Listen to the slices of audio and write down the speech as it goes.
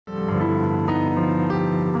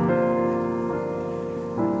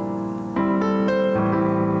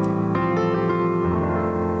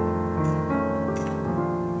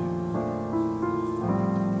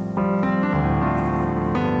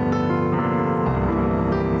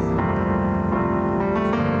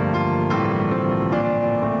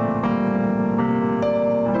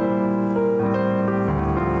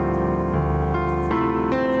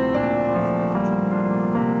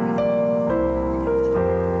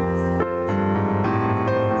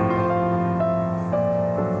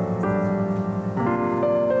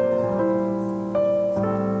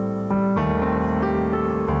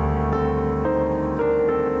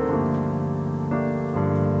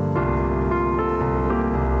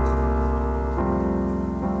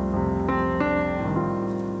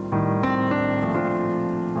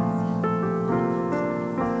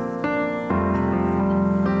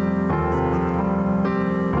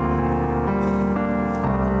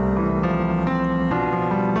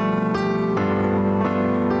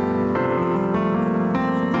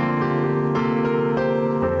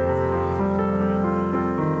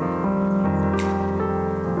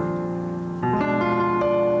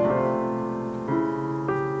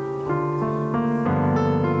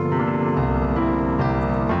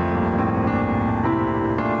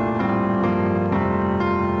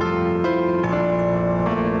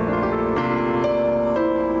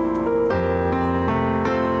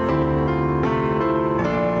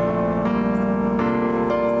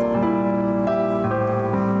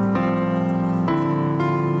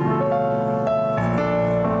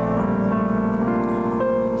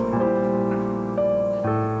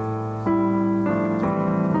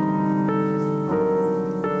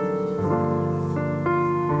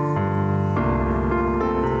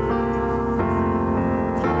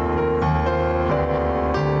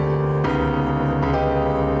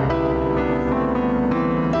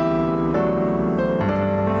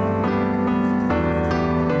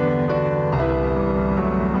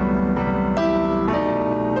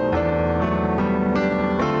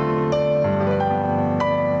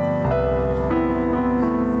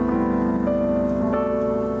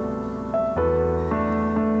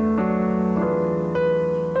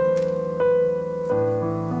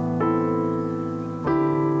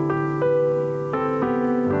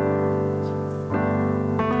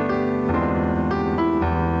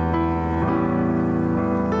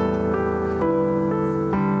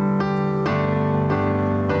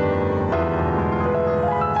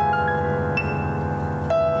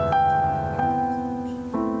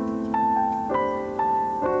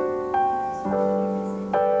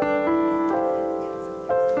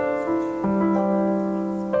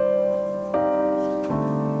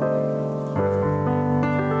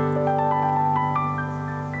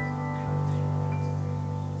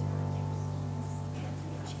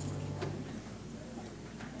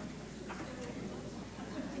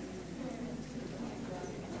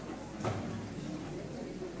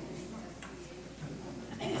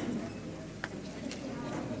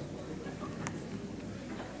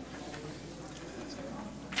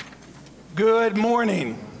Good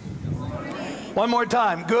morning. One more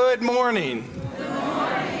time. Good morning. Good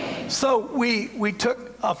morning. So we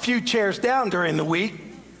took a few chairs down during the week.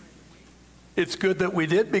 It's good that we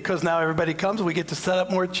did because now everybody comes, we get to set up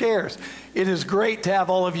more chairs. It is great to have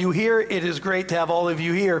all of you here. It is great to have all of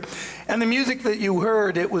you here. And the music that you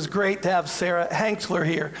heard, it was great to have Sarah Hanksler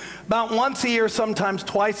here. About once a year, sometimes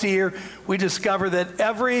twice a year, we discover that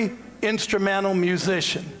every instrumental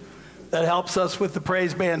musician that helps us with the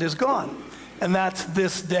praise band is gone. And that's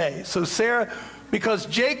this day. So Sarah, because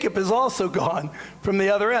Jacob is also gone from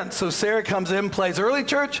the other end. So Sarah comes in, plays early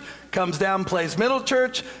church, comes down, plays middle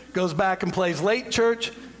church, goes back and plays late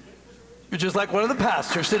church. You're just like one of the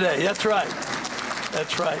pastors today. That's right.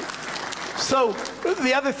 That's right. So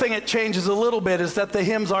the other thing it changes a little bit is that the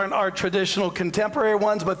hymns aren't our traditional contemporary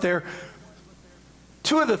ones, but they're,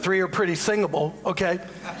 two of the three are pretty singable, okay?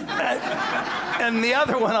 And the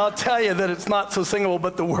other one, I'll tell you that it's not so singable,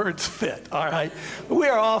 but the words fit, all right? We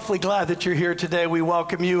are awfully glad that you're here today. We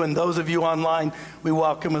welcome you, and those of you online, we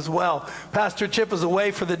welcome as well. Pastor Chip is away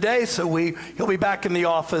for the day, so he'll be back in the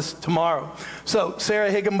office tomorrow. So Sarah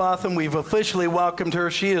Higginbotham, we've officially welcomed her.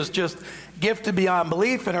 She is just gifted beyond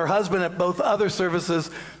belief, and her husband at both other services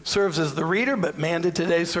serves as the reader, but Manda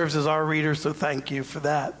today serves as our reader, so thank you for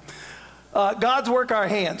that. God's work, our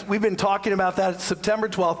hands. We've been talking about that. It's September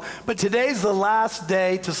 12th, but today's the last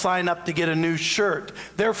day to sign up to get a new shirt.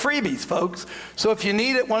 They're freebies, folks. So if you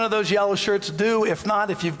need it, one of those yellow shirts, do. If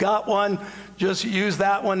not, if you've got one, just use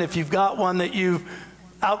that one. If you've got one that you've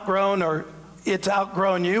outgrown or it's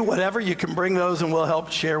outgrown you, whatever, you can bring those and we'll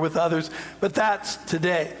help share with others. But that's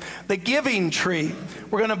today. The giving tree,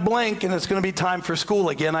 we're going to blink and it's going to be time for school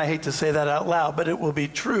again. I hate to say that out loud, but it will be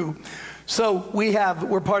true. So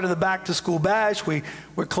we're part of the back to school bash.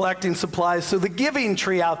 We're collecting supplies. So the giving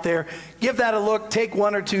tree out there, give that a look, take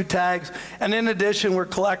one or two tags. And in addition, we're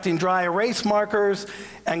collecting dry erase markers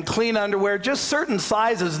and clean underwear, just certain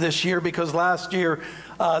sizes this year because last year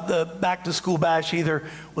the back to school bash either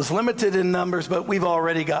was limited in numbers, but we've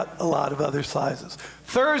already got a lot of other sizes.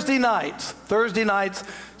 Thursday nights, 6th,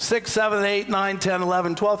 7th, 8th, 9th, 10th,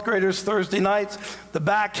 11th, 12th graders, Thursday nights, the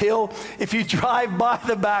back hill. If you drive by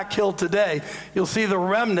the back hill today, you'll see the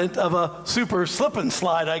remnant of a super slip and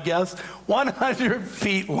slide, I guess, 100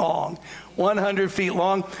 feet long. 100 feet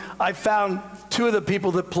long. I found two of the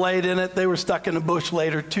people that played in it. They were stuck in a bush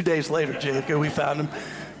later, 2 days later, Jacob, we found them.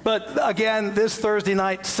 But again, this Thursday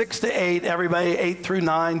night, 6 to 8, everybody, 8 through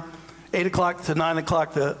 9. 8 o'clock to 9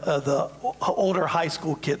 o'clock, the older high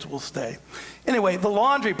school kids will stay. Anyway, the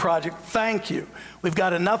laundry project, thank you. We've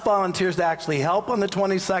got enough volunteers to actually help on the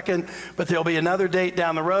 22nd, but there'll be another date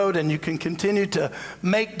down the road, and you can continue to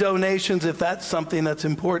make donations if that's something that's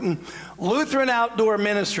important. Lutheran Outdoor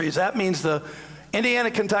Ministries, that means the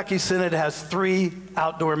Indiana-Kentucky Synod has 3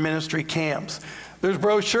 outdoor ministry camps. There's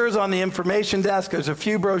brochures on the information desk. There's a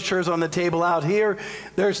few brochures on the table out here.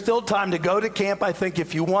 There's still time to go to camp, I think,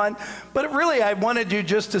 if you want. But really, I wanted you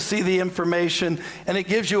just to see the information, and it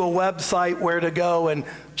gives you a website where to go and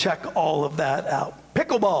check all of that out.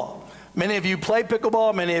 Pickleball. Many of you play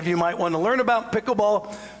pickleball. Many of you might want to learn about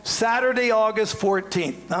pickleball. Saturday, August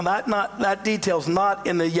 14th. Now, that detail's not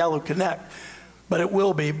in the Yellow Connect, but it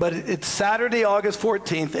will be. But it's Saturday, August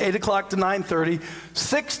 14th, 8 o'clock to 9:30.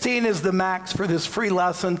 16 is the max for this free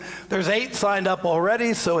lesson. There's 8 signed up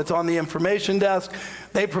already, so it's on the information desk.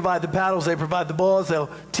 They provide the paddles, they provide the balls. They'll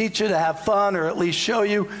teach you to have fun or at least show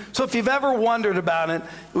you. So if you've ever wondered about it,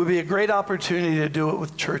 it would be a great opportunity to do it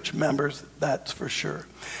with church members, that's for sure.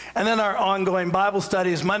 And then our ongoing Bible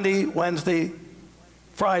studies, Monday, Wednesday,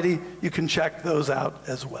 Friday, you can check those out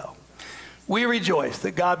as well. We rejoice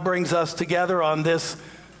that God brings us together on this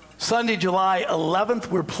Sunday, July 11th.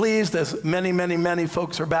 We're pleased as many, many, many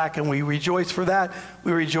folks are back, and we rejoice for that.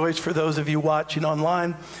 We rejoice for those of you watching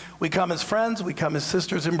online. We come as friends. We come as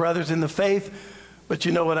sisters and brothers in the faith. But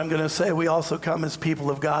you know what I'm going to say. We also come as people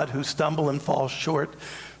of God who stumble and fall short.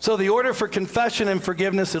 So the order for confession and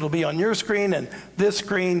forgiveness, it'll be on your screen and this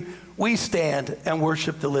screen. We stand and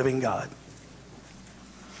worship the living God.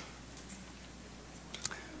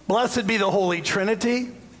 Blessed be the Holy Trinity,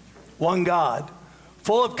 one God,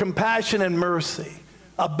 full of compassion and mercy,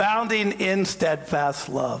 abounding in steadfast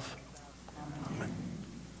love. Amen.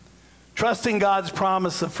 Trusting God's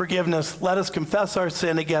promise of forgiveness, let us confess our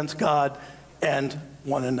sin against God and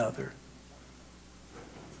one another.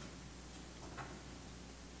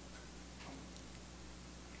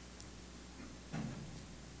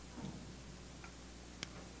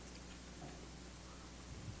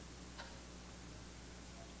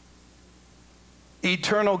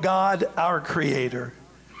 Eternal God, our Creator,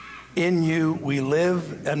 in you we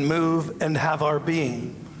live and move and have our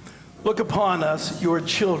being. Look upon us, your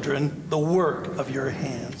children, the work of your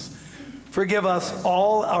hands. Forgive us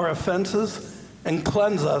all our offenses and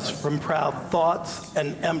cleanse us from proud thoughts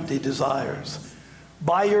and empty desires.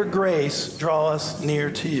 By your grace, draw us near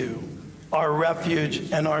to you, our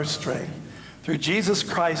refuge and our strength. Through Jesus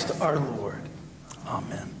Christ our Lord.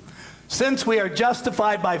 Amen. Since we are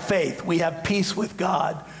justified by faith, we have peace with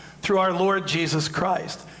God through our Lord Jesus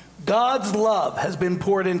Christ. God's love has been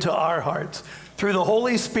poured into our hearts through the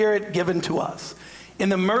Holy Spirit given to us. In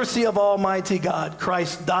the mercy of Almighty God,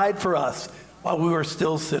 Christ died for us while we were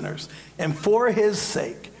still sinners. And for his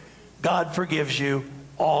sake, God forgives you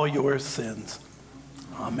all your sins.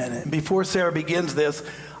 Amen. And before Sarah begins this,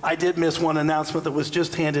 I did miss one announcement that was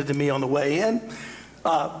just handed to me on the way in.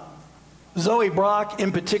 Zoe Brock,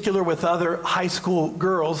 in particular, with other high school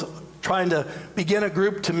girls, trying to begin a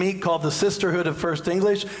group to meet called the Sisterhood of First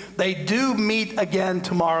English. They do meet again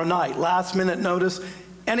tomorrow night. Last minute notice.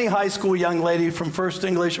 Any high school young lady from First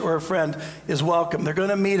English or a friend is welcome. They're going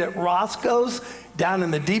to meet at Roscoe's down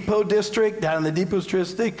in the Depot District,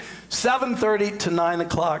 7:30 to 9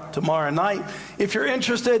 o'clock tomorrow night. If you're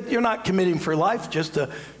interested, you're not committing for life, just to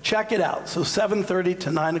check it out. So 7:30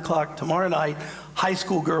 to 9 o'clock tomorrow night, high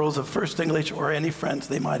school girls of First English or any friends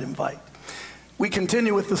they might invite. We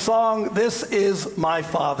continue with the song, This Is My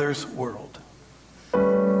Father's World.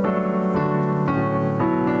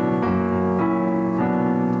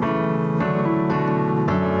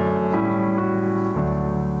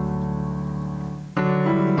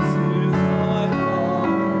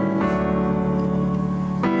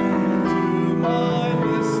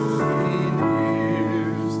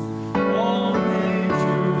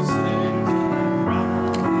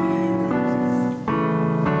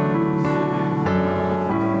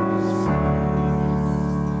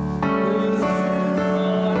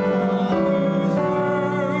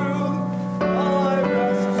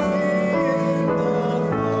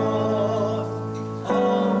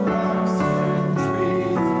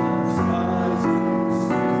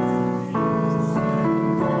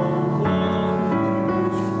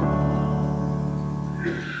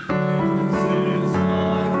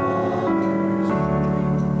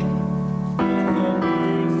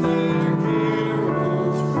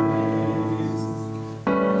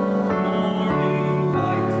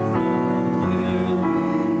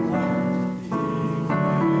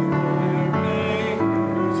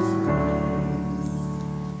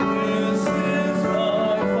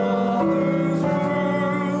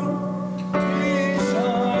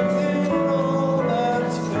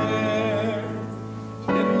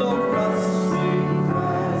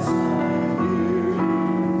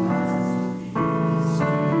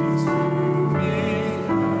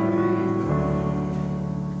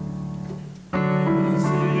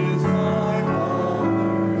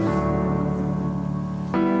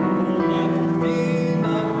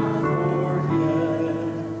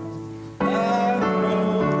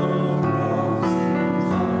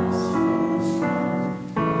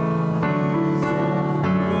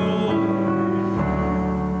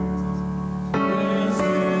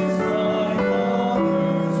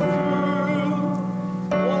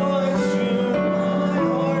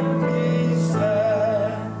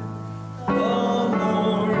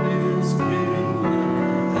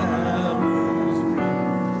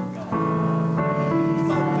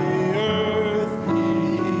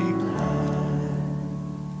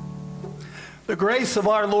 The grace of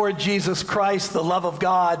our Lord Jesus Christ, the love of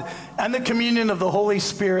God, and the communion of the Holy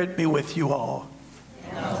Spirit be with you all.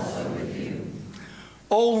 And also with you.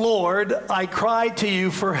 O Lord, I cry to you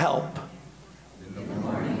for help. In the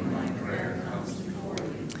morning my prayer comes before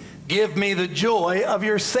you. Give me the joy of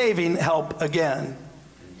your saving help again.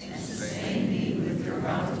 And sustain me with your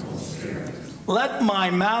bountiful spirit. Let my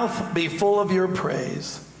mouth be full of your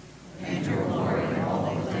praise. And your glory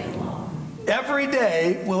all the day long. Every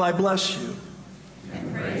day will I bless you.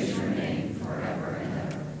 And praise your name forever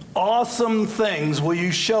and ever. Awesome things will you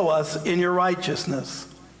show us in your righteousness.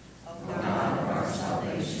 O God of our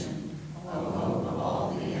salvation, O hope of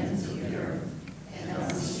all the ends of the earth, and of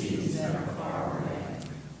the seas that are far away.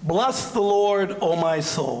 Bless the Lord, O my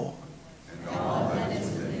soul. And all that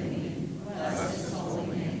is within me, bless his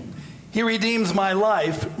holy name. He redeems my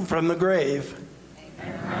life from the grave.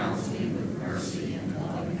 And crowns me with mercy and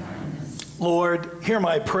loving kindness. Lord, hear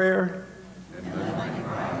my prayer. And let my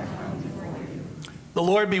cry come before you. The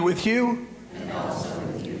Lord be with you. And also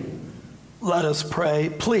with you. Let us pray.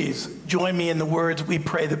 Please join me in the words we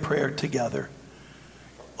pray the prayer together.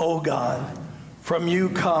 O God, from you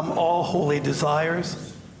come all holy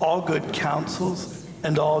desires, all good counsels,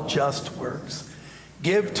 and all just works.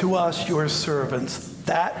 Give to us, your servants,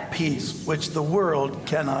 that peace which the world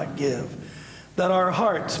cannot give, that our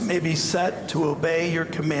hearts may be set to obey your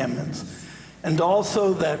commandments, and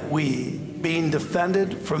also that we, being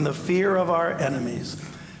defended from the fear of our enemies,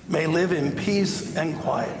 may live in peace and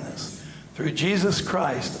quietness. Through Jesus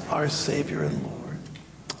Christ, our Savior and Lord.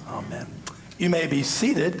 Amen. You may be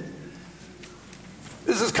seated.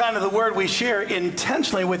 This is kind of the word we share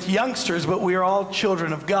intentionally with youngsters, but we are all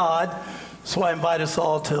children of God, so I invite us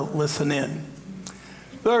all to listen in.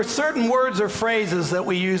 There are certain words or phrases that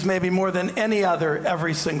we use maybe more than any other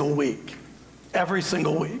every single week. Every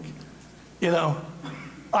single week. You know,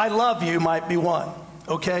 I love you might be one,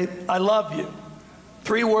 okay? I love you.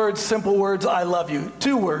 3 words, simple words, I love you.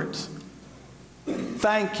 2 words,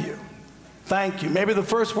 thank you. Thank you. Maybe the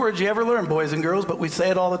first words you ever learn, boys and girls, but we say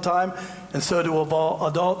it all the time, and so do all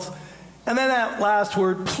adults. And then that last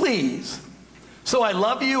word, please. So I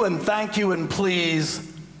love you and thank you and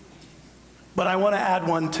please, but I want to add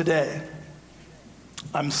one today.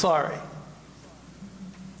 I'm sorry.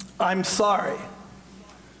 I'm sorry.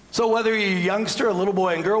 So whether you're a youngster, a little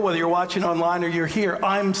boy and girl, whether you're watching online or you're here,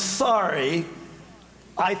 I'm sorry,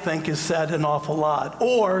 I think is said an awful lot,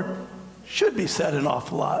 or should be said an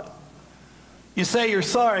awful lot. You say you're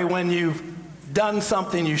sorry when you've done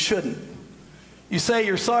something you shouldn't. You say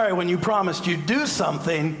you're sorry when you promised you'd do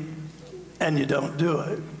something and you don't do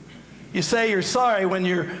it. You say you're sorry when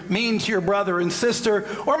you're mean to your brother and sister,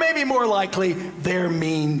 or maybe more likely, they're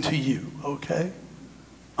mean to you, okay?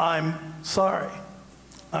 I'm sorry.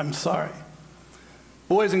 I'm sorry.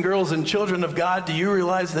 Boys and girls and children of God, do you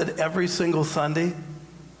realize that every single Sunday,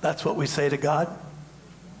 that's what we say to God?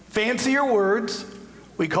 Fancier words.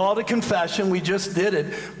 We call it a confession. We just did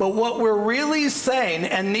it. But what we're really saying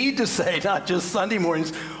and need to say, not just Sunday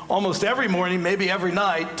mornings, almost every morning, maybe every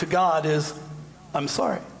night, to God is, I'm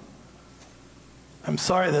sorry. I'm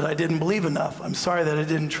sorry that I didn't believe enough. I'm sorry that I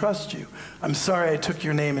didn't trust you. I'm sorry I took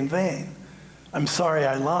your name in vain. I'm sorry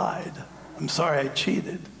I lied. I'm sorry I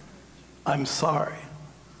cheated. I'm sorry.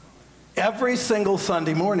 Every single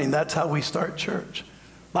Sunday morning, that's how we start church,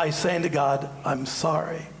 by saying to God, I'm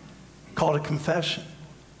sorry. Called a confession.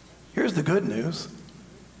 Here's the good news.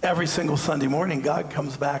 Every single Sunday morning, God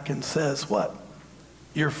comes back and says, what?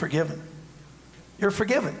 You're forgiven. You're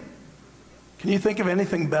forgiven. Can you think of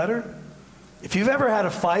anything better? If you've ever had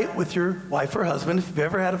a fight with your wife or husband, if you've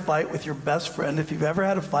ever had a fight with your best friend, if you've ever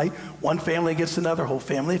had a fight, one family against another whole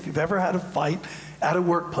family, if you've ever had a fight at a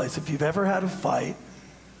workplace, if you've ever had a fight,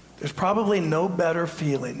 there's probably no better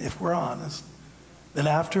feeling, if we're honest, than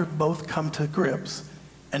after both come to grips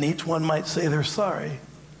and each one might say they're sorry,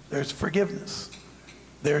 there's forgiveness.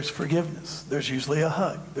 There's forgiveness. There's usually a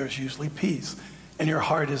hug. There's usually peace. And your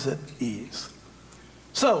heart is at ease.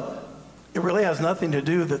 So, it really has nothing to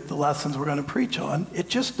do with the lessons we're going to preach on. It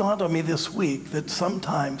just dawned on me this week that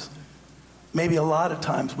sometimes, maybe a lot of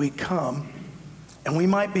times, we come and we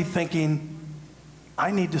might be thinking,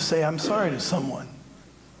 I need to say I'm sorry to someone.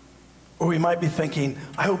 Or we might be thinking,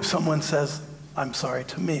 I hope someone says I'm sorry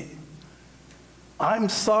to me. I'm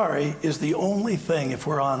sorry is the only thing, if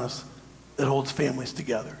we're honest, that holds families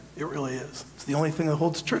together. It really is. It's the only thing that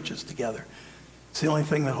holds churches together. It's the only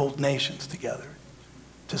thing that holds nations together.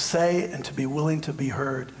 To say and to be willing to be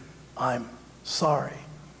heard, I'm sorry.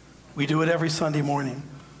 We do it every Sunday morning.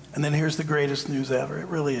 And then here's the greatest news ever. It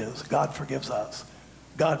really is. God forgives us.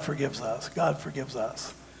 God forgives us. God forgives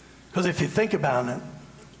us. Because if you think about it,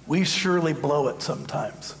 we surely blow it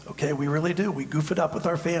sometimes. Okay, we really do. We goof it up with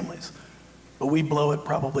our families. But we blow it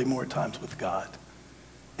probably more times with God.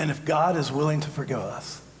 And if God is willing to forgive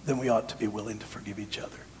us, then we ought to be willing to forgive each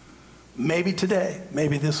other. Maybe today,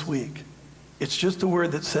 maybe this week, it's just a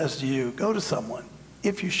word that says to you, go to someone,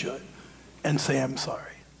 if you should, and say, I'm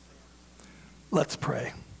sorry. Let's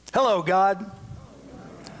pray. Hello, God.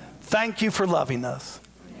 Thank you for loving us.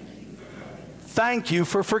 Thank you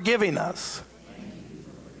for forgiving us.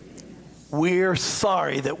 We're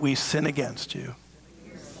sorry that we sin against you.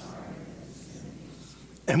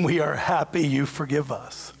 And we are happy you forgive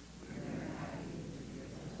us.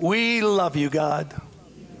 We love you, God.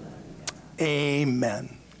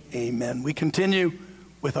 Amen. Amen. We continue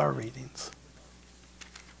with our readings.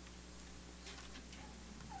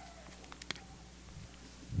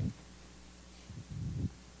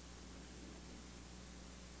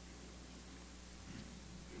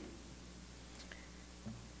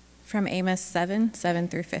 From Amos 7:7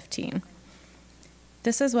 through 15.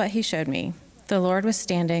 This is what he showed me. The Lord was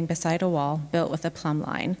standing beside a wall built with a plumb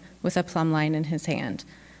line in his hand.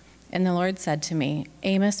 And the Lord said to me,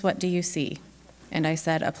 Amos, what do you see? And I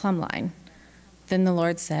said, a plumb line. Then the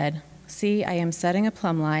Lord said, See, I am setting a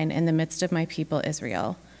plumb line in the midst of my people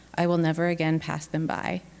Israel. I will never again pass them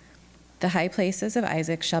by. The high places of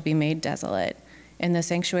Isaac shall be made desolate, and the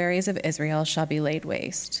sanctuaries of Israel shall be laid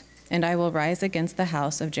waste. And I will rise against the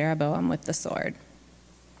house of Jeroboam with the sword.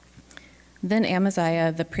 Then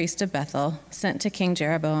Amaziah, the priest of Bethel, sent to King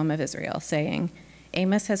Jeroboam of Israel, saying,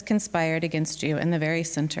 Amos has conspired against you in the very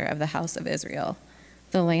center of the house of Israel.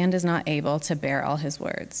 The land is not able to bear all his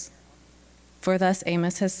words. For thus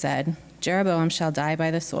Amos has said, Jeroboam shall die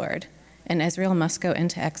by the sword, and Israel must go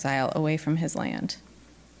into exile away from his land.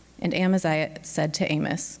 And Amaziah said to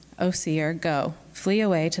Amos, O seer, go, flee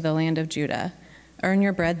away to the land of Judah, earn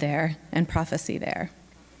your bread there, and prophesy there.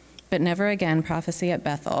 But never again prophesy at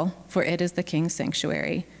Bethel, for it is the king's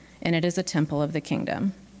sanctuary, and it is a temple of the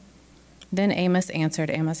kingdom. Then Amos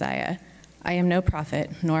answered Amaziah, I am no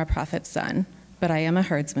prophet, nor a prophet's son, but I am a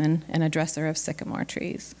herdsman and a dresser of sycamore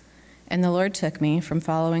trees. And the Lord took me from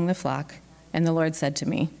following the flock, and the Lord said to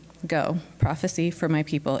me, Go, prophesy for my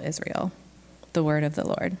people Israel. The word of the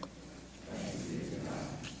Lord.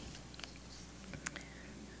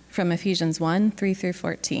 From Ephesians 1, 3 through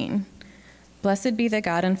 14. Blessed be the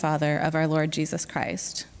God and Father of our Lord Jesus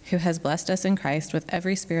Christ, who has blessed us in Christ with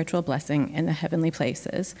every spiritual blessing in the heavenly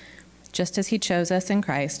places, just as he chose us in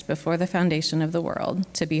Christ before the foundation of the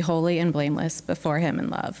world to be holy and blameless before him in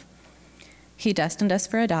love. He destined us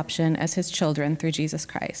for adoption as his children through Jesus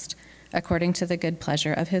Christ, according to the good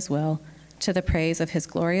pleasure of his will, to the praise of his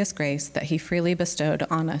glorious grace that he freely bestowed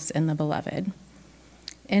on us in the Beloved.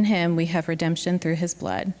 In him we have redemption through his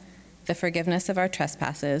blood, the forgiveness of our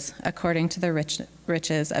trespasses, according to the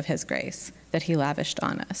riches of his grace that he lavished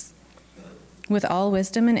on us. With all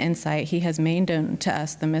wisdom and insight he has made known to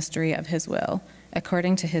us the mystery of his will,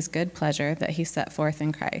 according to his good pleasure that he set forth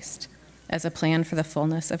in Christ, as a plan for the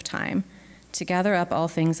fullness of time, to gather up all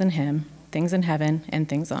things in him, things in heaven and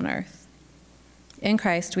things on earth. In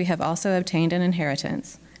Christ we have also obtained an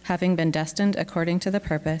inheritance, having been destined according to the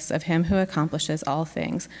purpose of him who accomplishes all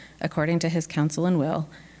things according to his counsel and will,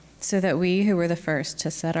 so that we who were the first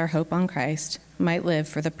to set our hope on Christ might live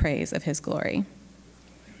for the praise of his glory.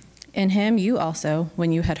 In him you also,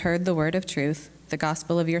 when you had heard the word of truth, the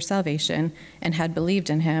gospel of your salvation, and had believed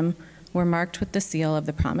in him, were marked with the seal of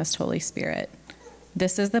the promised Holy Spirit.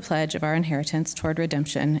 This is the pledge of our inheritance toward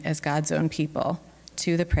redemption as God's own people,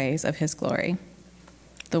 to the praise of his glory.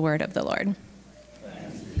 The word of the Lord.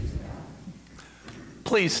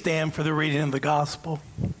 Please stand for the reading of the gospel.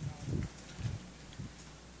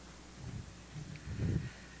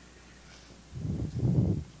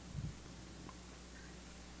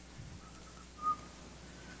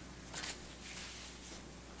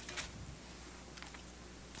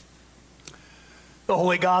 The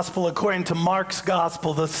Holy Gospel according to Mark's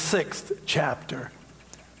Gospel, the 6th chapter.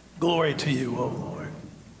 Glory to you, O Lord.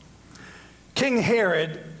 King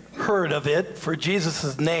Herod heard of it, for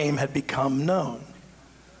Jesus' name had become known.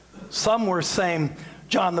 Some were saying,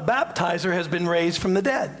 John the Baptizer has been raised from the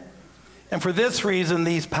dead, and for this reason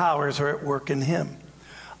these powers are at work in him.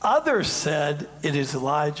 Others said it is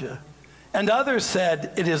Elijah, and others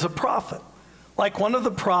said it is a prophet, like one of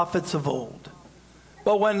the prophets of old.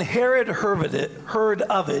 But when Herod heard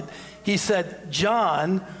of it, he said,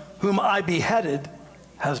 John, whom I beheaded,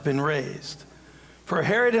 has been raised. For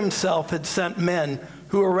Herod himself had sent men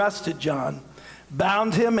who arrested John,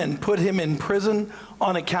 bound him and put him in prison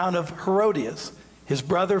on account of Herodias, his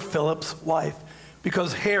brother Philip's wife,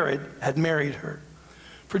 because Herod had married her.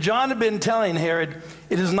 For John had been telling Herod,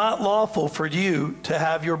 it is not lawful for you to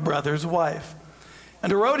have your brother's wife.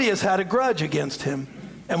 And Herodias had a grudge against him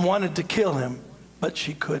and wanted to kill him, but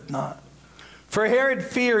she could not. For Herod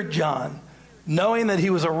feared John, knowing that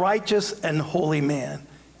he was a righteous and holy man,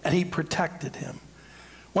 and he protected him.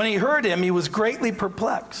 When he heard him, he was greatly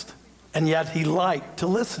perplexed, and yet he liked to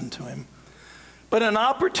listen to him. But an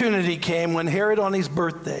opportunity came when Herod on his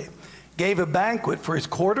birthday gave a banquet for his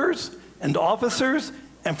courtiers and officers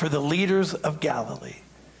and for the leaders of Galilee.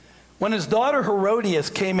 When his daughter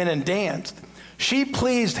Herodias came in and danced, she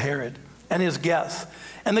pleased Herod and his guests.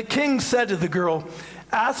 And the king said to the girl,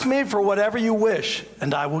 ask me for whatever you wish,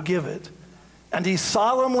 and I will give it. And he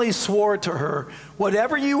solemnly swore to her,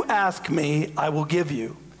 whatever you ask me, I will give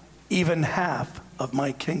you, even half of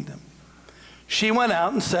my kingdom. She went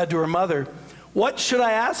out and said to her mother, what should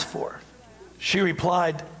I ask for? She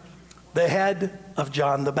replied, the head of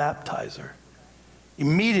John the Baptizer.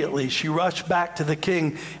 Immediately she rushed back to the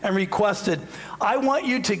king and requested, I want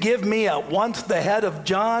you to give me at once the head of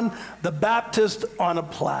John the Baptist on a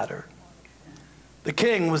platter. The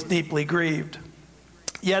king was deeply grieved.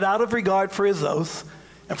 Yet out of regard for his oaths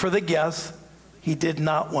and for the guests, he did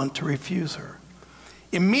not want to refuse her.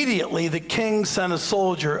 Immediately the king sent a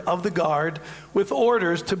soldier of the guard with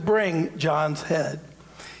orders to bring John's head.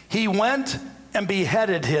 He went and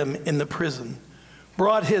beheaded him in the prison,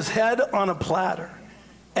 brought his head on a platter,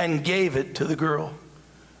 and gave it to the girl.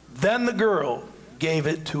 Then the girl gave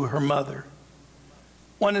it to her mother.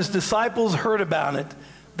 When his disciples heard about it,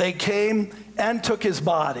 they came and took his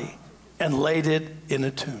body and laid it in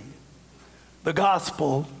a tomb. The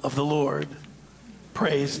gospel of the Lord.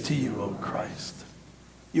 Praise to you, O Christ.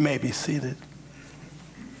 You may be seated.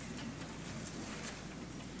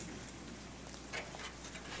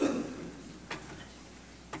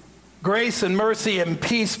 Grace and mercy and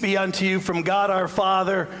peace be unto you from God our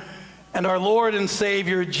Father and our Lord and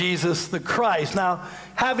Savior Jesus the Christ. Now,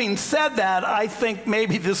 having said that, I think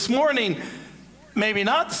maybe this morning, maybe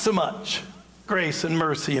not so much grace and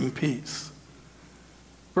mercy and peace.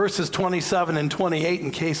 Verses 27 and 28,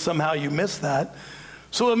 in case somehow you missed that.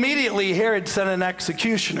 So immediately Herod sent an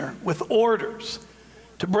executioner with orders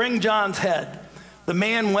to bring John's head. The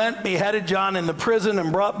man went, beheaded John in the prison,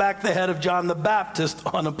 and brought back the head of John the Baptist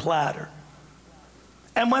on a platter.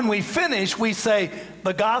 And when we finish, we say,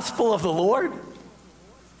 the gospel of the Lord?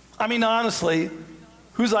 I mean, honestly,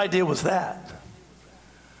 whose idea was that?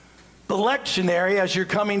 The lectionary, as you're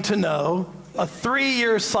coming to know, a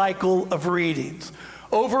 3-year cycle of readings.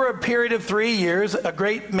 Over a period of 3 years, a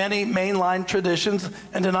great many mainline traditions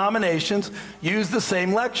and denominations use the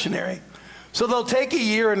same lectionary. So they'll take a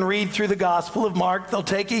year and read through the Gospel of Mark. They'll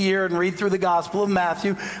take a year and read through the Gospel of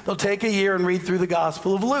Matthew. They'll take a year and read through the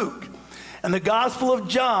Gospel of Luke. And the Gospel of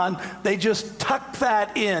John, they just tuck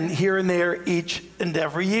that in here and there each and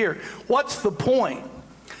every year. What's the point?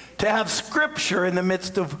 To have Scripture in the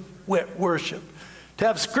midst of worship. To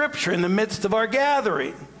have Scripture in the midst of our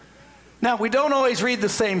gathering. Now, we don't always read the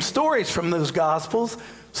same stories from those Gospels.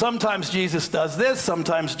 Sometimes Jesus does this,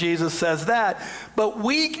 sometimes Jesus says that. But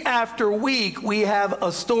week after week, we have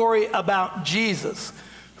a story about Jesus,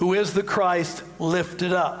 who is the Christ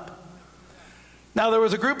lifted up. Now, there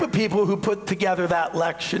was a group of people who put together that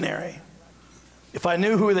lectionary. If I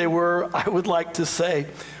knew who they were, I would like to say,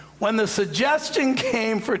 when the suggestion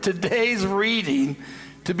came for today's reading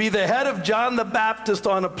to be the head of John the Baptist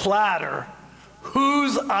on a platter,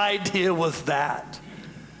 whose idea was that?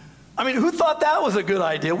 I mean, who thought that was a good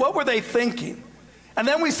idea? What were they thinking? And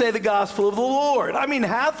then we say the gospel of the Lord. I mean,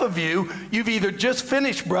 half of you, you've either just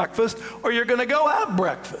finished breakfast or you're going to go have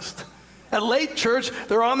breakfast. At late church,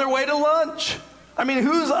 they're on their way to lunch. I mean,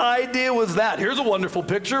 whose idea was that? Here's a wonderful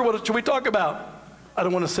picture. What should we talk about? I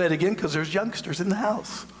don't want to say it again because there's youngsters in the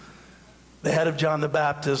house. The head of John the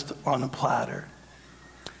Baptist on a platter.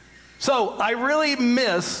 So I really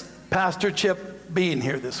miss Pastor Chip being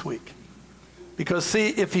here this week. Because see,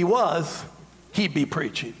 if he was, he'd be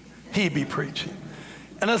preaching. He'd be preaching.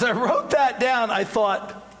 And as I wrote that down, I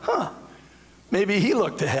thought, maybe he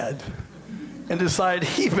looked ahead and decided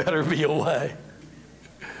he better be away.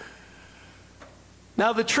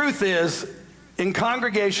 Now, the truth is, in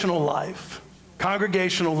congregational life,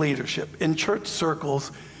 congregational leadership, in church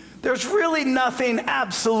circles, there's really nothing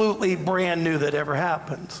absolutely brand new that ever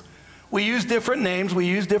happens. We use different names, we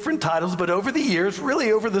use different titles, but over the years,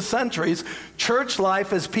 really over the centuries, church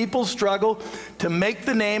life, as people struggle to make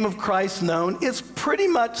the name of Christ known, is pretty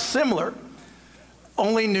much similar.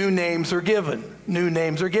 Only new names are given. New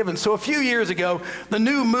names are given. So a few years ago, the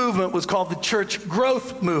new movement was called the Church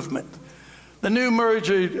Growth Movement.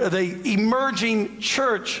 The emerging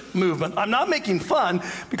church movement. I'm not making fun,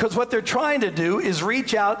 because what they're trying to do is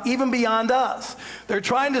reach out even beyond us. They're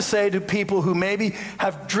trying to say to people who maybe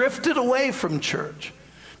have drifted away from church,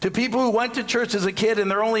 to people who went to church as a kid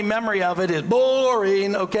and their only memory of it is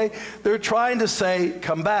boring, okay? They're trying to say,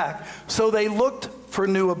 come back. So they looked for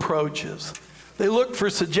new approaches. They looked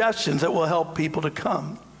for suggestions that will help people to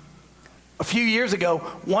come. A few years ago,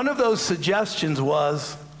 one of those suggestions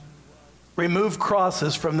was, remove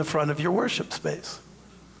crosses from the front of your worship space.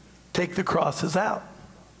 Take the crosses out.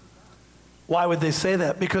 Why would they say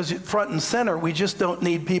that? Because front and center, we just don't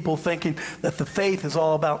need people thinking that the faith is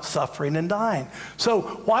all about suffering and dying. So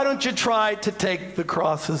why don't you try to take the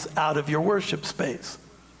crosses out of your worship space?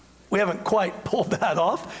 We haven't quite pulled that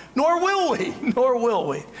off, nor will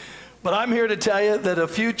we. But I'm here to tell you that a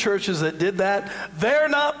few churches that did that, they're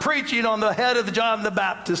not preaching on the head of John the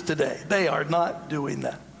Baptist today. They are not doing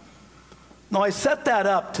that. Now, I set that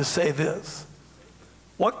up to say this.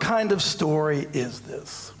 What kind of story is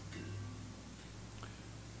this?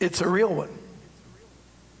 It's a real one.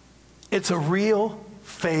 It's a real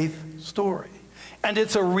faith story. And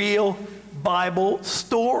it's a real Bible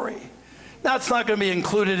story. Now, it's not going to be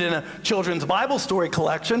included in a children's Bible story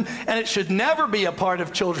collection, and it should never be a part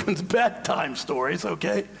of children's bedtime stories,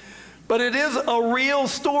 okay? But it is a real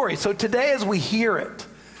story. So today, as we hear it,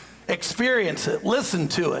 experience it, listen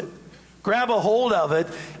to it, grab a hold of it,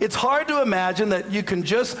 it's hard to imagine that you can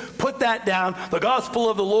just put that down, the gospel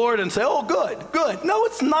of the Lord, and say, oh, good, good. No,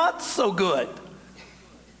 it's not so good.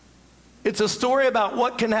 It's a story about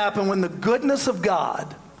what can happen when the goodness of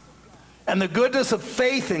God and the goodness of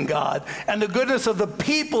faith in God and the goodness of the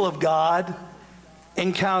people of God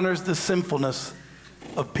encounters the sinfulness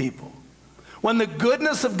of people. When the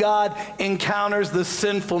goodness of God encounters the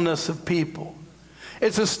sinfulness of people.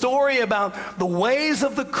 It's a story about the ways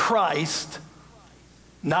of the Christ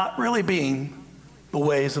not really being the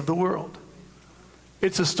ways of the world.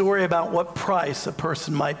 It's a story about what price a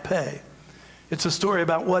person might pay. It's a story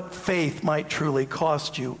about what faith might truly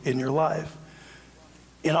cost you in your life.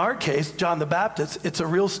 In our case, John the Baptist, it's a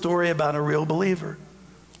real story about a real believer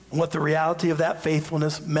and what the reality of that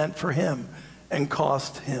faithfulness meant for him and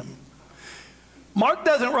cost him. Mark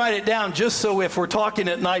doesn't write it down just so if we're talking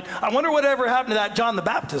at night, I wonder whatever happened to that John the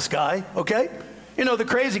Baptist guy, okay? You know, the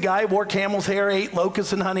crazy guy, wore camel's hair, ate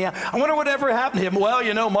locusts and honey. I wonder whatever happened to him. Well,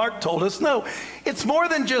 you know, Mark told us. No, it's more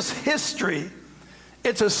than just history.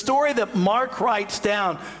 It's a story that Mark writes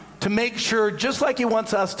down to make sure, just like he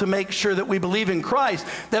wants us to make sure that we believe in Christ,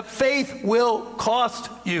 that faith will cost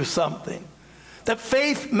you something. That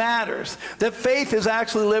faith matters. That faith is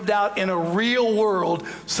actually lived out in a real world,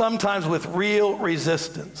 sometimes with real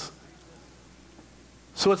resistance.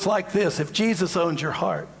 So it's like this. If Jesus owns your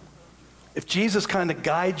heart, if Jesus kind of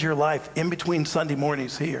guides your life in between Sunday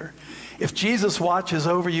mornings here, if Jesus watches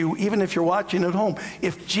over you, even if you're watching at home,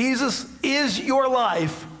 if Jesus is your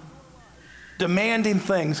life, demanding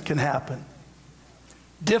things can happen.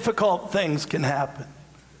 Difficult things can happen.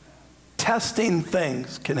 Testing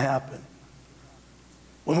things can happen.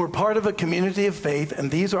 When we're part of a community of faith,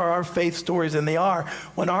 and these are our faith stories, and they are,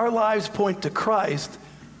 when our lives point to Christ,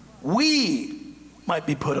 we might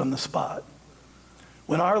be put on the spot.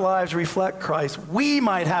 When our lives reflect Christ, we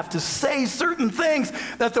might have to say certain things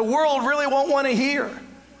that the world really won't want to hear.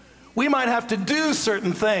 We might have to do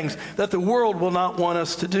certain things that the world will not want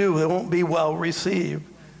us to do. They won't be well received.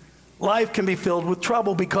 Life can be filled with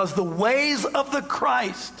trouble because the ways of the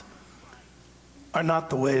Christ are not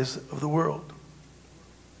the ways of the world.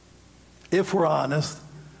 If we're honest,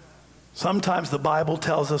 sometimes the Bible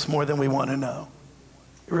tells us more than we want to know.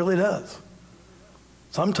 It really does.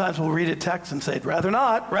 Sometimes we'll read a text and say, rather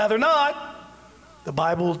not, rather not. The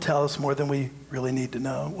Bible will tell us more than we really need to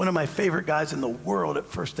know. One of my favorite guys in the world at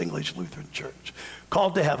First English Lutheran Church,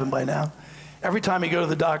 called to heaven by now. Every time he go to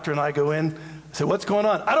the doctor and I go in, I say, what's going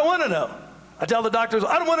on? I don't want to know. I tell the doctors,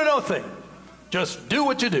 I don't want to know a thing. Just do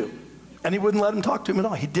what you do. And he wouldn't let him talk to him at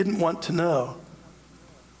all. He didn't want to know.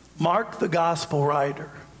 Mark, the gospel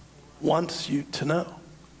writer, wants you to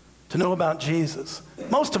know about Jesus.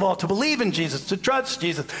 Most of all, to believe in Jesus, to trust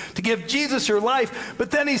Jesus, to give Jesus your life.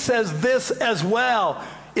 But then he says this as well.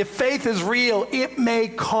 If faith is real, it may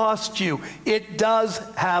cost you. It does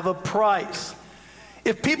have a price.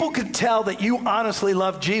 If people could tell that you honestly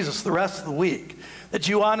love Jesus the rest of the week, that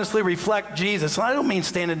you honestly reflect Jesus, and I don't mean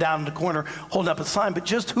standing down in the corner holding up a sign, but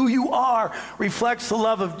just who you are reflects the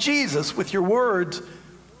love of Jesus with your words,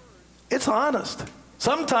 it's honest.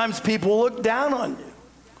 Sometimes people look down on you.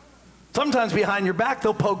 Sometimes behind your back,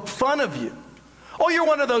 they'll poke fun of you. Oh, you're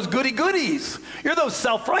one of those goody-goodies. You're those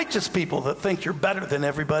self-righteous people that think you're better than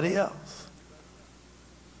everybody else.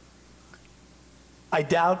 I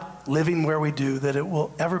doubt, living where we do, that it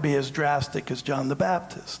will ever be as drastic as John the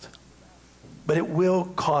Baptist. But it will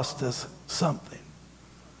cost us something.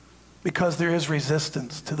 Because there is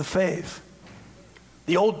resistance to the faith.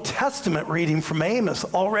 The Old Testament reading from Amos,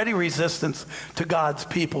 already resistance to God's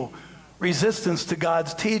people. Resistance to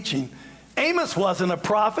God's teaching. Amos wasn't a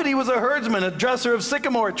prophet. He was a herdsman, a dresser of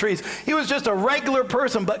sycamore trees. He was just a regular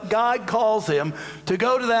person, but God calls him to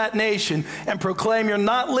go to that nation and proclaim, you're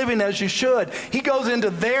not living as you should. He goes into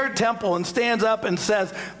their temple and stands up and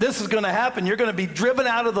says, this is going to happen. You're going to be driven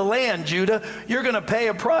out of the land, Judah. You're going to pay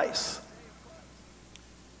a price.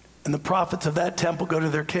 And the prophets of that temple go to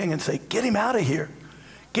their king and say, get him out of here.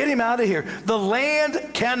 Get him out of here. The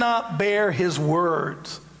land cannot bear his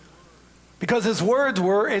words. Because his words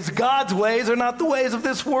were, it's God's ways are not the ways of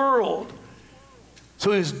this world.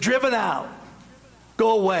 So he was driven out.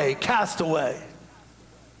 Go away, cast away.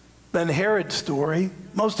 Then Herod's story,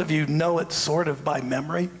 most of you know it sort of by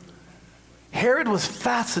memory. Herod was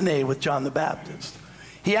fascinated with John the Baptist.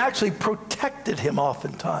 He actually protected him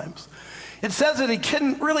oftentimes. It says that he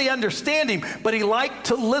couldn't really understand him, but he liked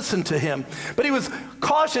to listen to him. But he was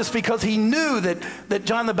cautious because he knew that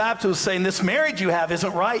John the Baptist was saying, this marriage you have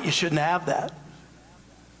isn't right, you shouldn't have that.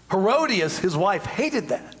 Herodias, his wife, hated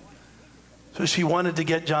that. So she wanted to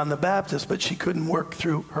get John the Baptist, but she couldn't work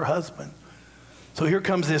through her husband. So here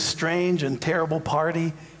comes this strange and terrible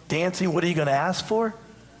party, dancing. What are you going to ask for?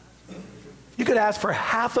 You could ask for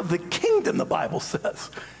half of the kingdom, the Bible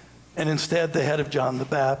says. And instead, the head of John the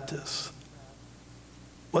Baptist.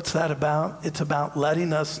 What's that about? It's about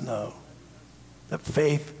letting us know that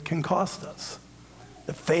faith can cost us.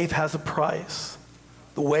 That faith has a price.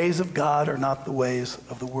 The ways of God are not the ways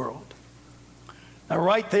of the world. Now,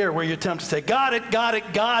 right there where you're tempted to say, got it, got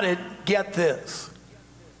it, got it, get this.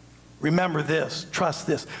 Remember this, trust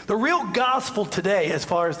this. The real gospel today, as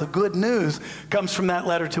far as the good news, comes from that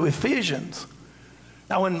letter to Ephesians.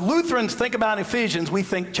 Now, when Lutherans think about Ephesians, we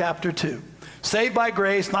think chapter 2. Saved by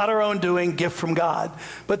grace, not our own doing, gift from God.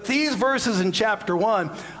 But these verses in chapter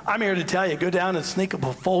 1, I'm here to tell you, go down and sneak up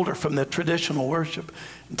a folder from the traditional worship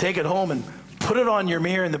and take it home and put it on your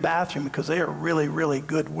mirror in the bathroom because they are really, really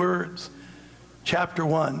good words. Chapter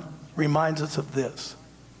 1 reminds us of this.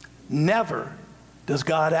 Never does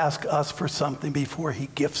God ask us for something before he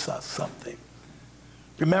gifts us something.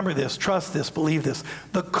 Remember this, trust this, believe this.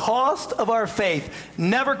 The cost of our faith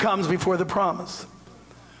never comes before the promise.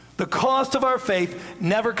 The cost of our faith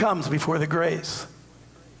never comes before the grace.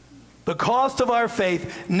 The cost of our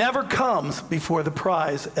faith never comes before the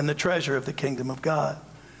prize and the treasure of the kingdom of God.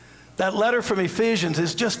 That letter from Ephesians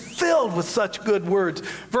is just filled with such good words.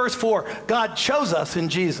 Verse 4, God chose us in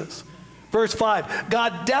Jesus. Verse 5,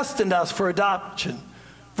 God destined us for adoption.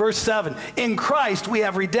 Verse 7, in Christ we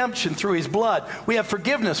have redemption through his blood. We have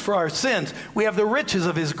forgiveness for our sins. We have the riches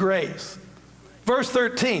of his grace. Verse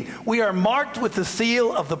 13, we are marked with the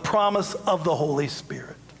seal of the promise of the Holy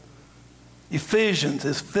Spirit. Ephesians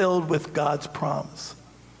is filled with God's promise.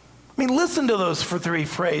 I mean, listen to those three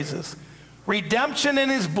phrases. Redemption in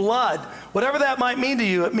his blood. Whatever that might mean to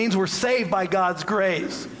you, it means we're saved by God's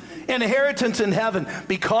grace. Inheritance in heaven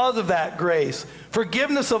because of that grace.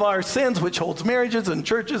 Forgiveness of our sins, which holds marriages and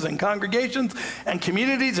churches and congregations and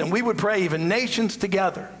communities, and we would pray even nations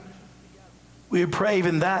together. We would pray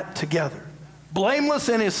even that together. Blameless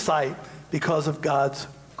in his sight because of God's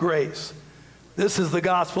grace. This is the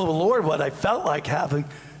gospel of the Lord, what I felt like having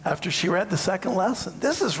after she read the second lesson.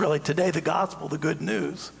 This is really today the gospel, the good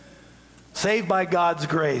news. Saved by God's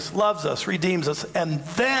grace, loves us, redeems us, and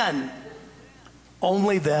then,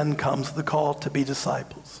 only then comes the call to be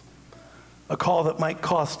disciples. A call that might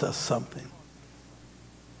cost us something.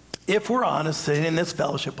 If we're honest, sitting in this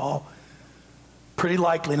fellowship hall, pretty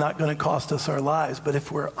likely not going to cost us our lives, but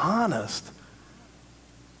if we're honest,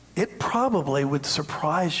 it probably would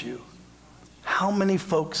surprise you how many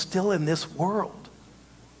folks still in this world,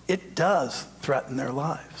 it does threaten their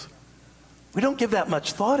lives. We don't give that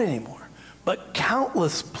much thought anymore. But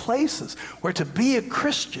countless places where to be a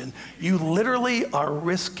Christian, you literally are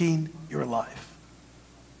risking your life.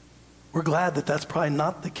 We're glad that that's probably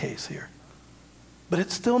not the case here. But it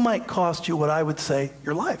still might cost you what I would say,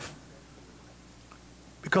 your life.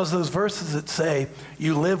 Because those verses that say,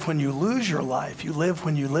 you live when you lose your life, you live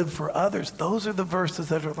when you live for others, those are the verses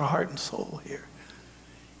that are the heart and soul here.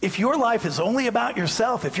 If your life is only about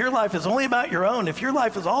yourself, if your life is only about your own, if your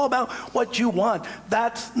life is all about what you want,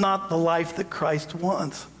 that's not the life that Christ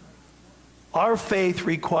wants. Our faith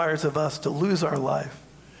requires of us to lose our life,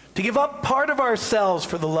 to give up part of ourselves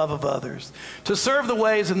for the love of others, to serve the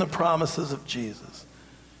ways and the promises of Jesus,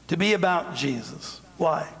 to be about Jesus.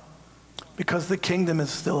 Why? Because the kingdom is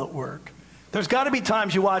still at work. There's got to be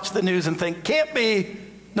times you watch the news and think, can't be.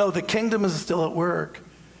 No, the kingdom is still at work.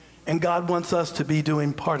 And God wants us to be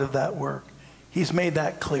doing part of that work. He's made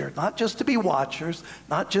that clear. Not just to be watchers,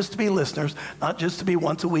 not just to be listeners, not just to be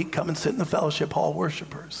once a week come and sit in the fellowship hall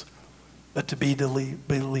worshipers, but to be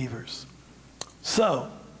believers.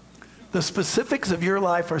 So, the specifics of your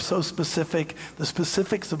life are so specific. The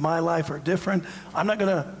specifics of my life are different. I'm not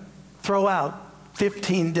going to throw out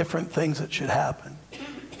 15 different things that should happen.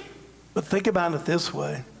 But think about it this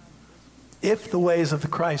way. If the ways of the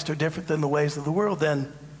Christ are different than the ways of the world,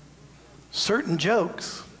 then certain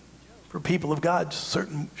jokes for people of God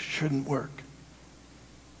shouldn't work.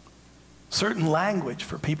 Certain language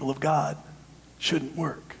for people of God shouldn't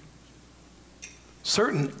work.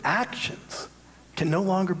 Certain actions can no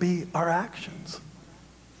longer be our actions.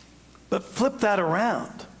 But flip that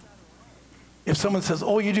around. If someone says,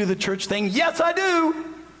 oh, you do the church thing, yes, I do.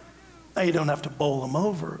 Now, you don't have to bowl them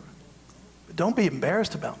over. But don't be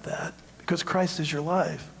embarrassed about that because Christ is your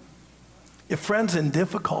life. If a friend's in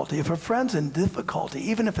difficulty,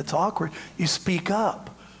 even if it's awkward, you speak up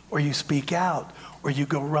or you speak out or you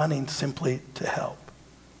go running simply to help.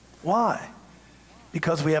 Why?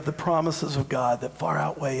 Because we have the promises of God that far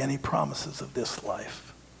outweigh any promises of this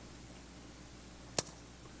life.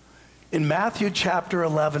 In Matthew chapter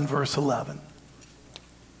 11, verse 11,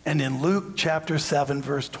 and in Luke chapter 7,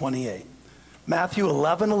 verse 28, Matthew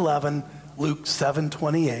 11:11, Luke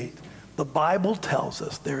 7:28, the Bible tells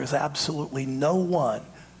us there is absolutely no one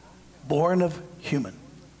born of human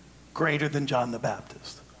greater than John the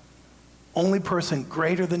Baptist. Only person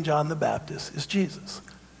greater than John the Baptist is Jesus.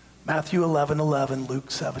 Matthew 11:11,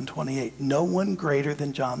 Luke 7:28. No one greater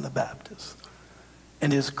than John the Baptist.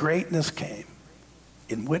 And his greatness came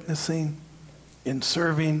in witnessing, in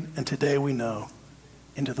serving, and today we know,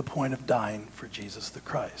 into the point of dying for Jesus the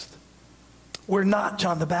Christ. We're not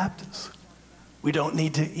John the Baptist. We don't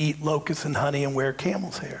need to eat locusts and honey and wear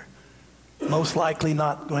camel's hair. Most likely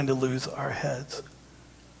not going to lose our heads.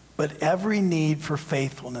 But every need for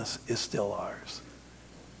faithfulness is still ours.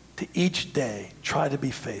 To each day, try to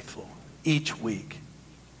be faithful. Each week.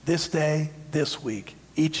 This day, this week.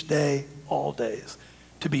 Each day, all days.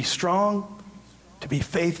 To be strong, to be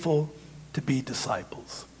faithful, to be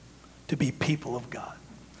disciples. To be people of God.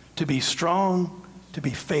 To be strong, to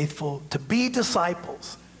be faithful, to be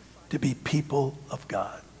disciples. To be people of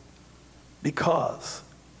God. Because,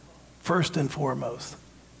 first and foremost,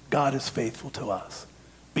 God is faithful to us.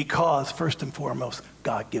 Because, first and foremost,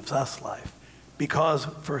 God gives us life. Because,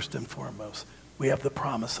 first and foremost, we have the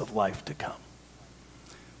promise of life to come.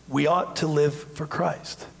 We ought to live for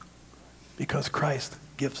Christ because Christ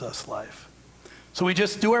gives us life. So we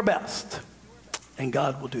just do our best, and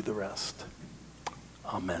God will do the rest.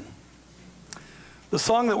 Amen. The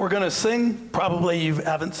song that we're going to sing, probably you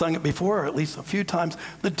haven't sung it before, or at least a few times.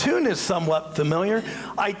 The tune is somewhat familiar.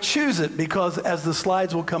 I choose it because, as the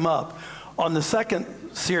slides will come up, on the second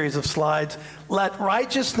series of slides, let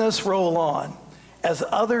righteousness roll on, as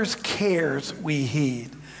others' cares we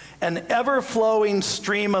heed, an ever-flowing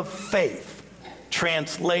stream of faith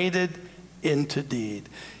translated into deed.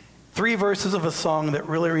 3 verses of a song that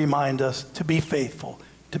really remind us to be faithful,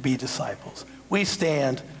 to be disciples. We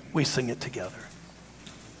stand, we sing it together.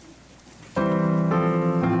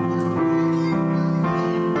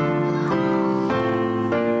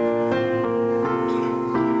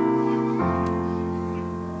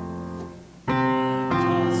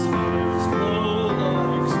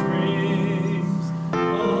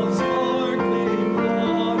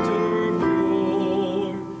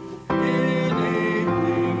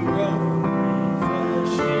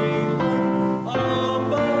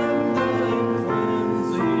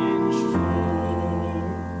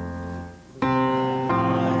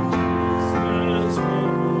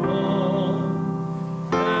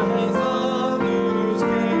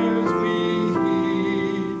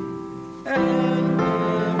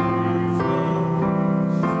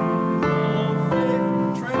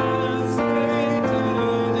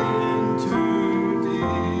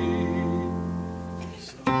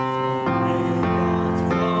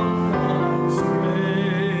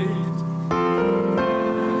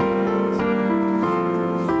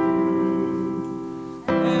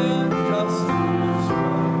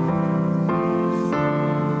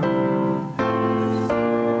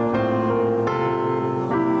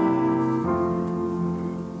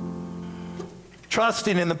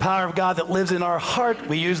 Trusting in the power of God that lives in our heart,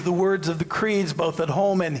 we use the words of the creeds both at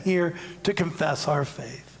home and here to confess our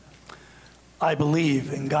faith. I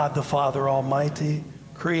believe in God the Father Almighty,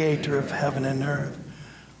 creator of heaven and earth.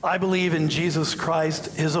 I believe in Jesus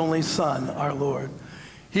Christ, his only Son, our Lord.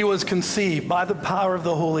 He was conceived by the power of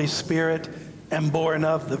the Holy Spirit and born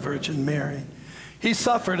of the Virgin Mary. He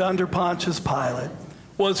suffered under Pontius Pilate,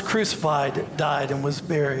 was crucified, died, and was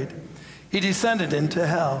buried. He descended into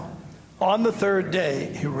hell. On the third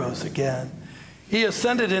day, he rose again. He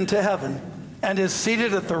ascended into heaven and is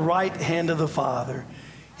seated at the right hand of the Father.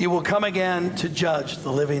 He will come again to judge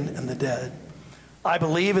the living and the dead. I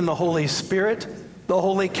believe in the Holy Spirit, the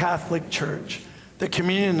Holy Catholic Church, the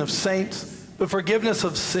communion of saints, the forgiveness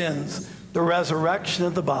of sins, the resurrection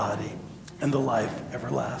of the body, and the life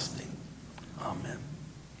everlasting. Amen.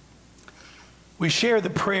 We share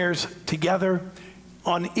the prayers together.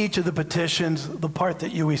 On each of the petitions, the part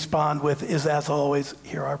that you respond with is, as always,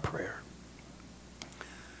 hear our prayer.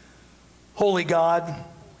 Holy God,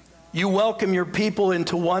 you welcome your people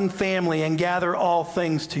into one family and gather all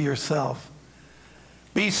things to yourself.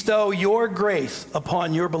 Bestow your grace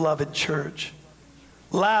upon your beloved church.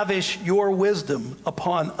 Lavish your wisdom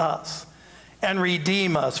upon us and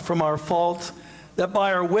redeem us from our faults, that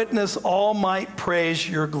by our witness all might praise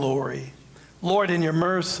your glory. Lord, in your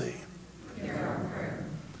mercy.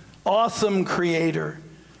 Awesome Creator,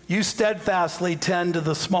 you steadfastly tend to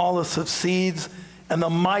the smallest of seeds and the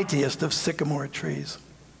mightiest of sycamore trees.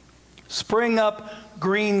 Spring up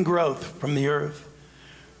green growth from the earth.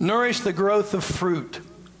 Nourish the growth of fruit,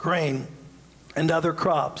 grain, and other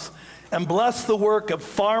crops, and bless the work of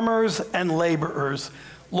farmers and laborers.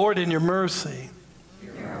 Lord, in your mercy.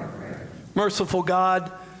 Merciful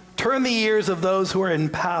God, turn the ears of those who are in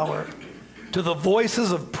power to the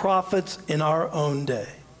voices of prophets in our own day.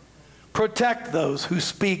 Protect those who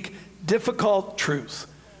speak difficult truths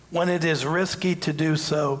when it is risky to do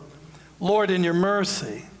so. Lord, in your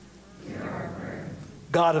mercy.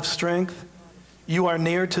 God of strength, you are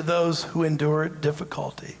near to those who endure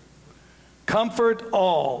difficulty. Comfort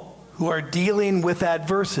all who are dealing with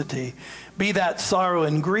adversity, be that sorrow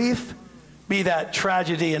and grief, be that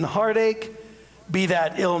tragedy and heartache, be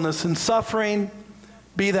that illness and suffering,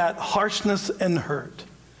 be that harshness and hurt.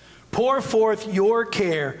 Pour forth your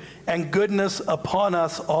care and goodness upon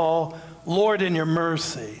us all, Lord, in your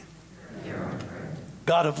mercy.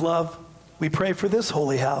 God of love, we pray for this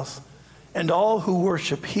holy house and all who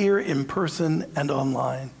worship here in person and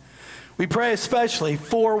online. We pray especially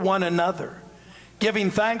for one another,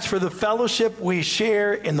 giving thanks for the fellowship we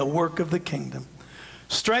share in the work of the kingdom.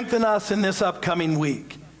 Strengthen us in this upcoming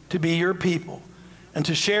week to be your people and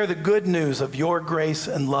to share the good news of your grace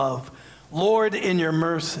and love. Lord, in your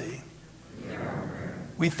mercy.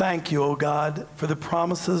 We thank you, O God, for the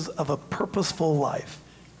promises of a purposeful life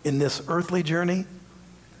in this earthly journey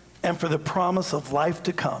and for the promise of life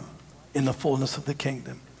to come in the fullness of the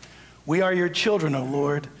kingdom. We are your children, O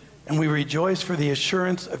Lord, and we rejoice for the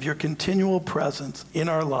assurance of your continual presence in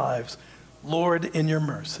our lives. Lord, in your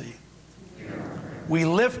mercy. We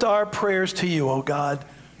lift our prayers to you, O God,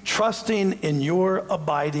 trusting in your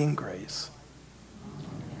abiding grace.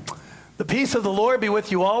 The peace of the Lord be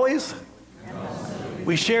with you always.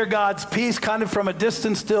 We share God's peace kind of from a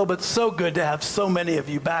distance still, but so good to have so many of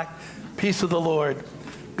you back. Peace of the Lord.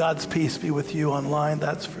 God's peace be with you online,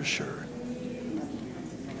 that's for sure.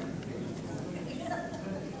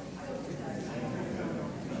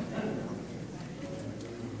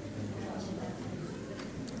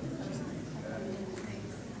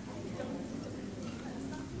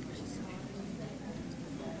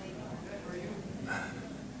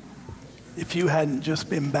 If you hadn't just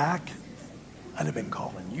been back, I'd have been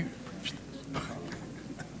calling you.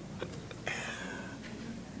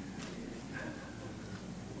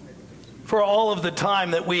 For all of the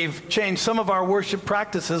time that we've changed some of our worship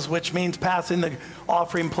practices, which means passing the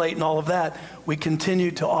offering plate and all of that, we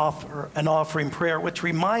continue to offer an offering prayer, which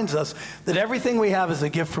reminds us that everything we have is a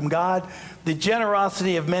gift from God, the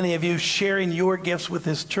generosity of many of you sharing your gifts with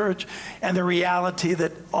this church, and the reality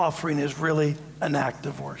that offering is really an act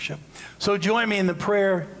of worship. So join me in the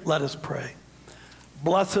prayer. Let us pray.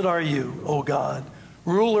 Blessed are you, O God,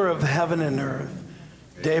 ruler of heaven and earth.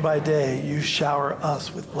 Day by day you shower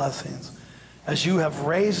us with blessings. As you have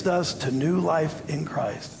raised us to new life in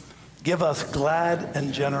Christ, give us glad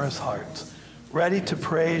and generous hearts, ready to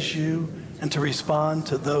praise you and to respond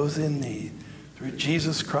to those in need. Through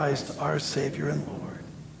Jesus Christ, our Savior and Lord.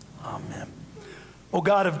 Amen. O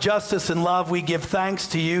God of justice and love, we give thanks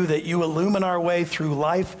to you that you illumine our way through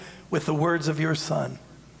life with the words of your Son.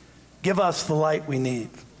 Give us the light we need.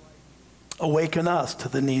 Awaken us to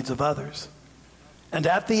the needs of others. And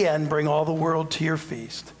at the end, bring all the world to your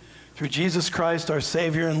feast. Through Jesus Christ, our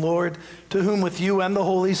Savior and Lord, to whom with you and the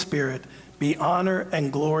Holy Spirit be honor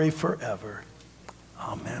and glory forever.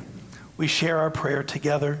 Amen. We share our prayer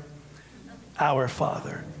together. Our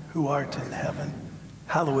Father, who art in heaven,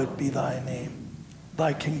 hallowed be thy name.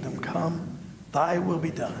 Thy kingdom come, thy will be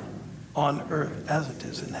done, on earth as it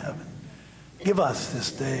is in heaven. Give us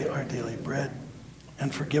this day our daily bread,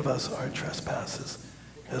 and forgive us our trespasses,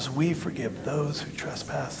 as we forgive those who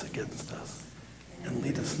trespass against us. And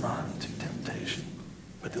lead us not into temptation,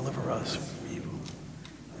 but deliver us from evil.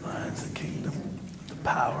 Thine is the kingdom, the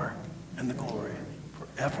power, and the glory,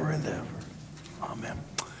 forever and ever. Amen.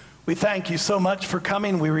 We thank you so much for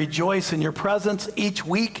coming. We rejoice in your presence each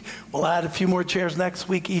week. We'll add a few more chairs next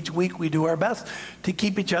week. Each week we do our best to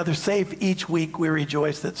keep each other safe. Each week we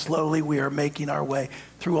rejoice that slowly we are making our way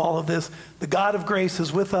through all of this. The God of grace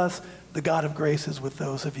is with us. The God of grace is with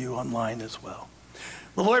those of you online as well.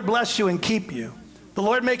 The Lord bless you and keep you. The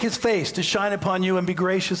Lord make his face to shine upon you and be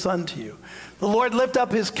gracious unto you. The Lord lift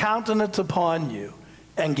up his countenance upon you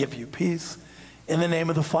and give you peace. In the name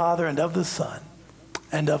of the Father, and of the Son,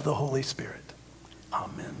 and of the Holy Spirit.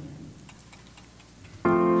 Amen.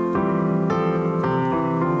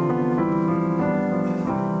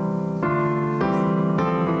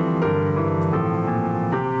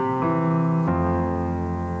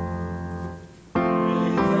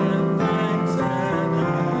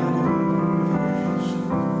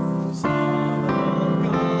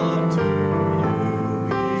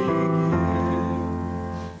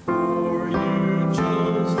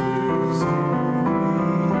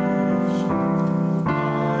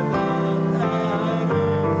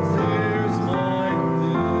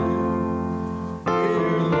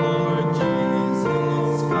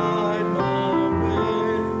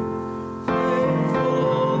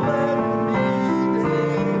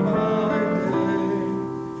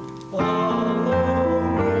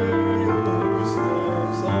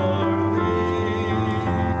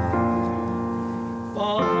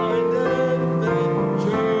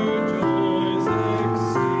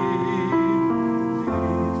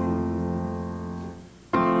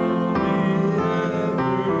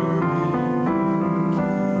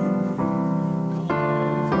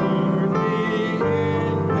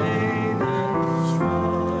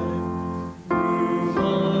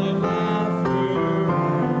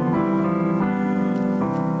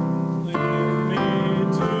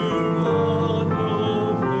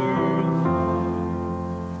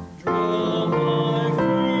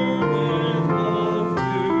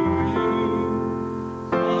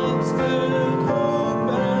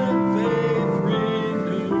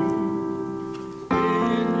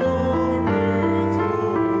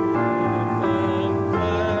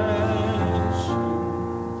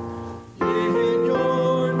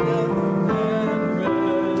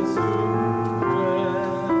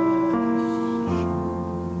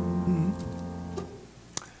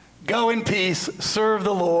 peace, serve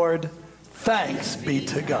the Lord. Thanks be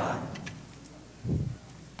to God.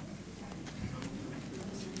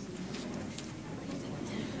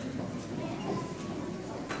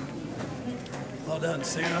 Well done,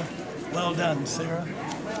 Sarah. Well done, Sarah.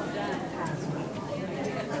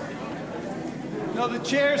 No, the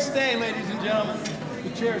chairs stay, ladies and gentlemen. The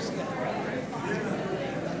chairs stay.